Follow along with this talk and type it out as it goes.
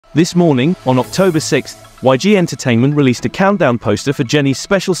This morning, on October 6th, YG Entertainment released a countdown poster for Jennie's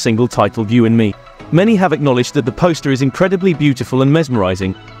special single titled You and Me. Many have acknowledged that the poster is incredibly beautiful and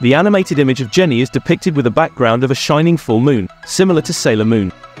mesmerizing. The animated image of Jennie is depicted with a background of a shining full moon, similar to Sailor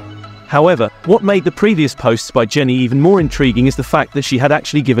Moon. However, what made the previous posts by Jennie even more intriguing is the fact that she had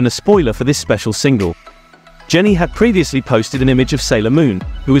actually given a spoiler for this special single. Jennie had previously posted an image of Sailor Moon,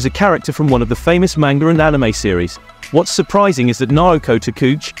 who is a character from one of the famous manga and anime series. What's surprising is that Naoko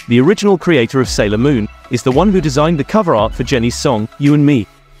Takeuchi, the original creator of Sailor Moon, is the one who designed the cover art for Jennie's song, You and Me.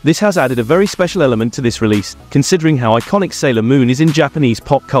 This has added a very special element to this release, considering how iconic Sailor Moon is in Japanese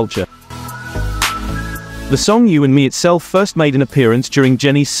pop culture. The song You and Me itself first made an appearance during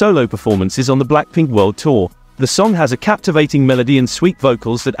Jennie's solo performances on the Blackpink World Tour. The song has a captivating melody and sweet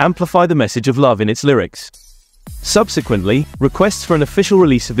vocals that amplify the message of love in its lyrics. Subsequently, requests for an official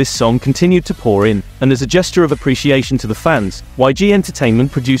release of this song continued to pour in, and as a gesture of appreciation to the fans, YG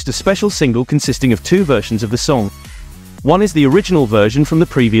Entertainment produced a special single consisting of two versions of the song. One is the original version from the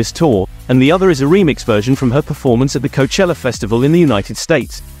previous tour, and the other is a remix version from her performance at the Coachella Festival in the United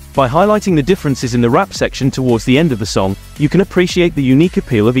States. By highlighting the differences in the rap section towards the end of the song, you can appreciate the unique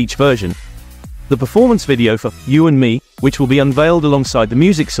appeal of each version. The performance video for You and Me, which will be unveiled alongside the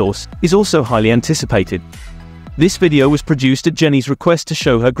music source, is also highly anticipated. This video was produced at Jennie's request to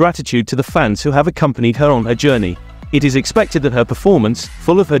show her gratitude to the fans who have accompanied her on her journey. It is expected that her performance,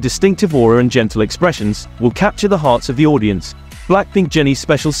 full of her distinctive aura and gentle expressions, will capture the hearts of the audience. Blackpink Jennie's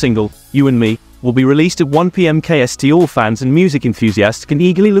special single, You and Me, will be released at 1 PM KST. All fans and music enthusiasts can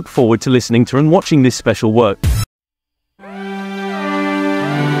eagerly look forward to listening to and watching this special work.